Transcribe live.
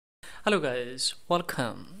Hello guys,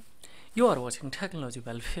 welcome. You are watching Technology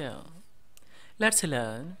Welfare. Let's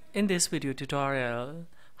learn in this video tutorial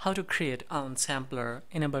how to create an sampler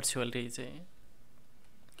in a virtual DJ.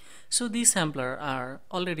 So these samplers are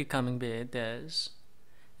already coming with this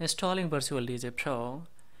installing Virtual DJ Pro,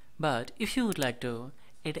 but if you would like to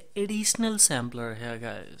add additional sampler here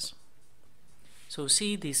guys. So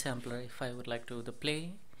see this sampler if I would like to the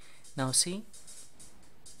play. Now see.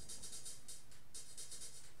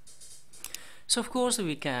 So of course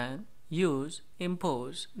we can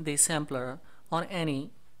impose the sampler on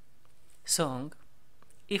any song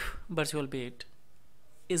if virtual beat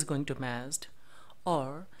is going to matched,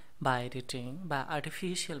 or by editing by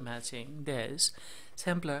artificial matching this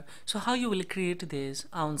sampler. So how you will create this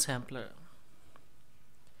own sampler?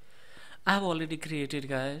 I have already created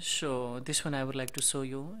guys, so this one I would like to show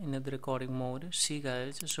you in the recording mode. See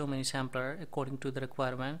guys, so many sampler according to the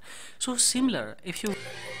requirement. So similar if you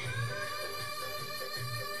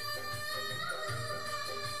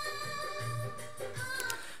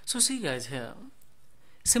So see guys here,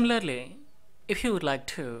 similarly if you would like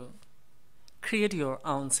to create your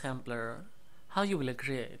own sampler, how you will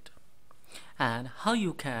create and how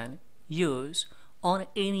you can use on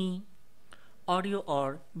any audio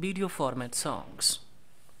or video format songs.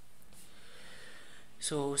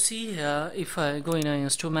 So see here, if I go in an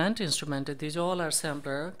instrument, these all are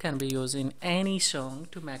sampler can be used in any song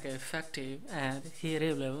to make an effective and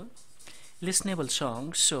hearable listenable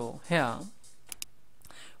song. So here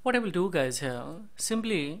what I will do guys here,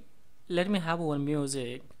 simply let me have one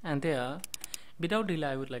music, and there without delay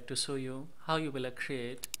I would like to show you how you will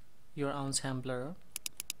create your own sampler.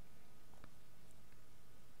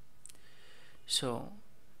 So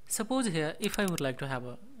suppose here if I would like to have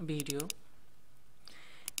a video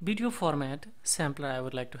format sampler I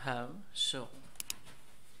would like to have. So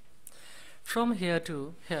from here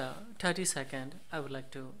to here 30 seconds I would like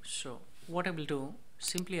to show. What I will do,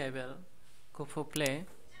 simply I will go for play.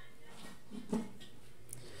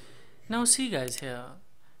 Now see guys here,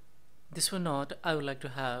 this one not I would like to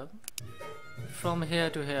have from here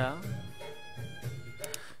to here.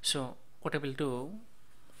 So what I will do,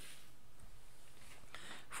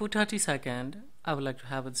 for 30 seconds I would like to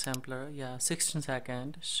have a sampler, 16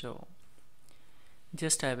 seconds. So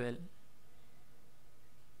just I will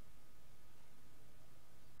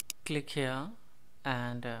click here,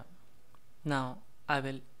 and now I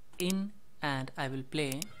will in and I will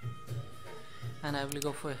play, and I will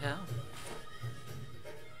go for here.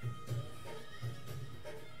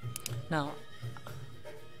 Now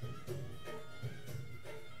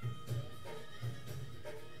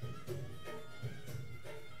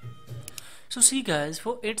so see guys,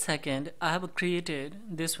 for 8 seconds I have created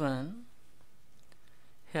this one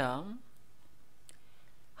here.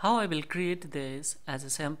 How I will create this as a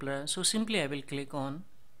sampler? So simply I will click on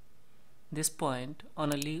this point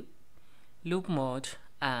on a loop mode,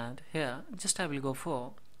 and here just I will go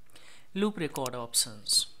for loop record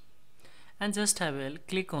options, and just I will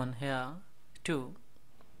click on here to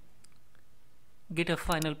get a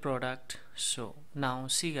final product. So now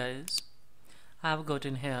see guys, I have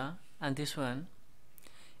gotten here, and this one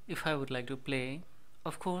if I would like to play,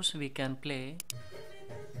 of course we can play.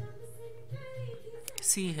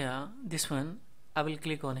 See here, this one I will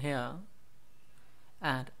click on here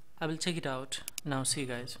and I will check it out. Now see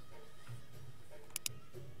guys,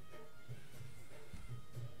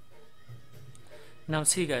 now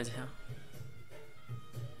see guys here.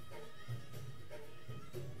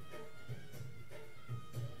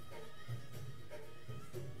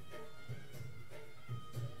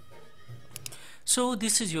 So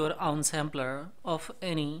this is your own sampler of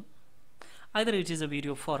any, either it is a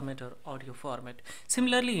video format or audio format.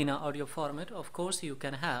 Similarly in an audio format, of course you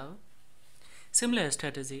can have similar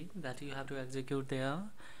strategy that you have to execute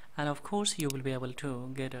there, and of course you will be able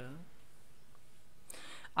to get a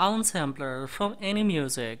own sampler from any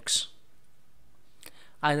musics,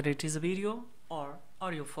 either it is a video or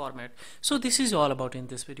audio format. So this is all about in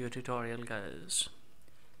this video tutorial guys.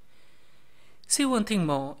 See one thing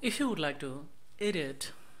more, if you would like to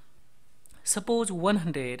edit, suppose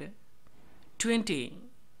 120,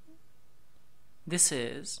 this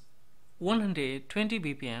is 120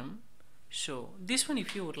 BPM. So this one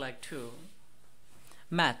if you would like to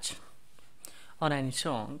match on any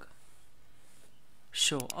song,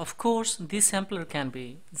 so of course this sampler can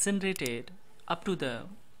be generated up to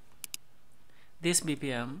this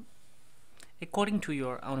BPM according to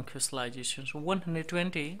your own crystallization. So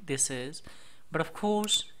 120 this is, but of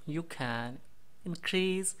course you can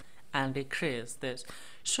increase and decrease this.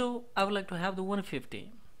 So I would like to have the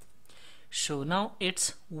 150. So now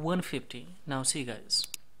it's 150. Now see guys,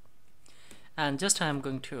 and just I am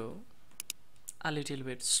going to a little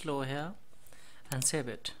bit slow here and save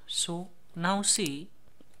it. So now see,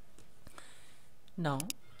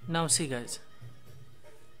 now see guys,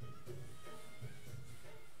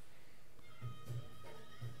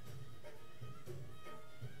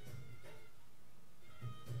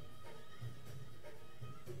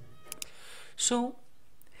 so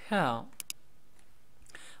here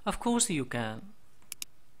of course you can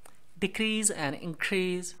decrease and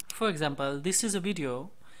increase. For example, this is a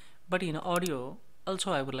video, but in audio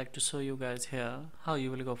also I would like to show you guys here how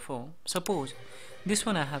you will go for. Suppose this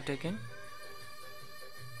one I have taken.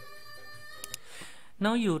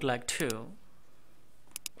 Now you would like to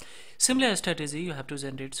similar strategy you have to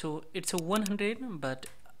generate. So it's a 100, but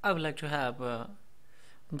I would like to have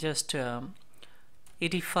just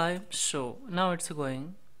 85. So now it's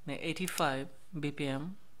going 85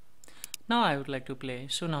 BPM. Now I would like to play.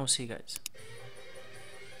 So now see guys,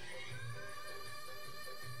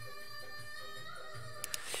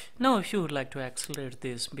 now if you would like to accelerate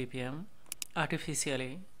this BPM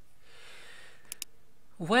artificially,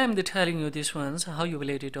 why I'm telling you these ones, how you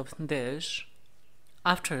will edit of this.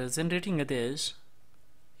 After generating this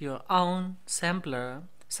your own sampler,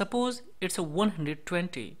 suppose it's a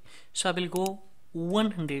 120, so I will go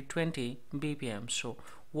 120 BPM, so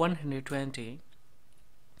 120,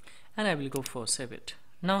 and I will go for save it.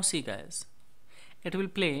 Now see guys, it will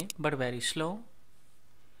play but very slow.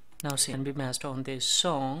 Now see, can be matched on this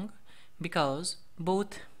song because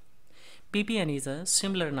both BPM is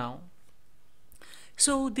similar now.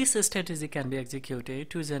 So this strategy can be executed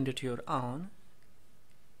to generate your own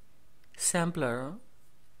sampler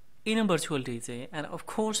in a virtual DJ, and of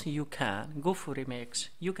course you can go for remix,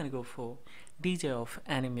 you can go for DJ of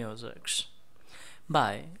any musics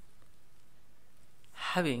by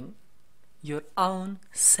having your own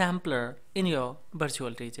sampler in your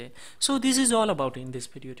virtual DJ. So this is all about in this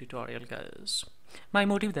video tutorial guys. My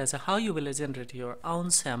motive is how you will generate your own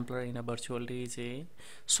sampler in a virtual DJ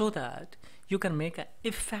so that you can make an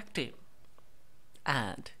effective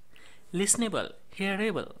and listenable,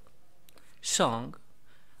 hearable song,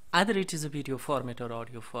 either it is a video format or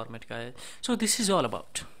audio format guys. So this is all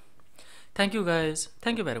about. Thank you guys,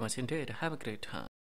 thank you very much indeed, have a great time.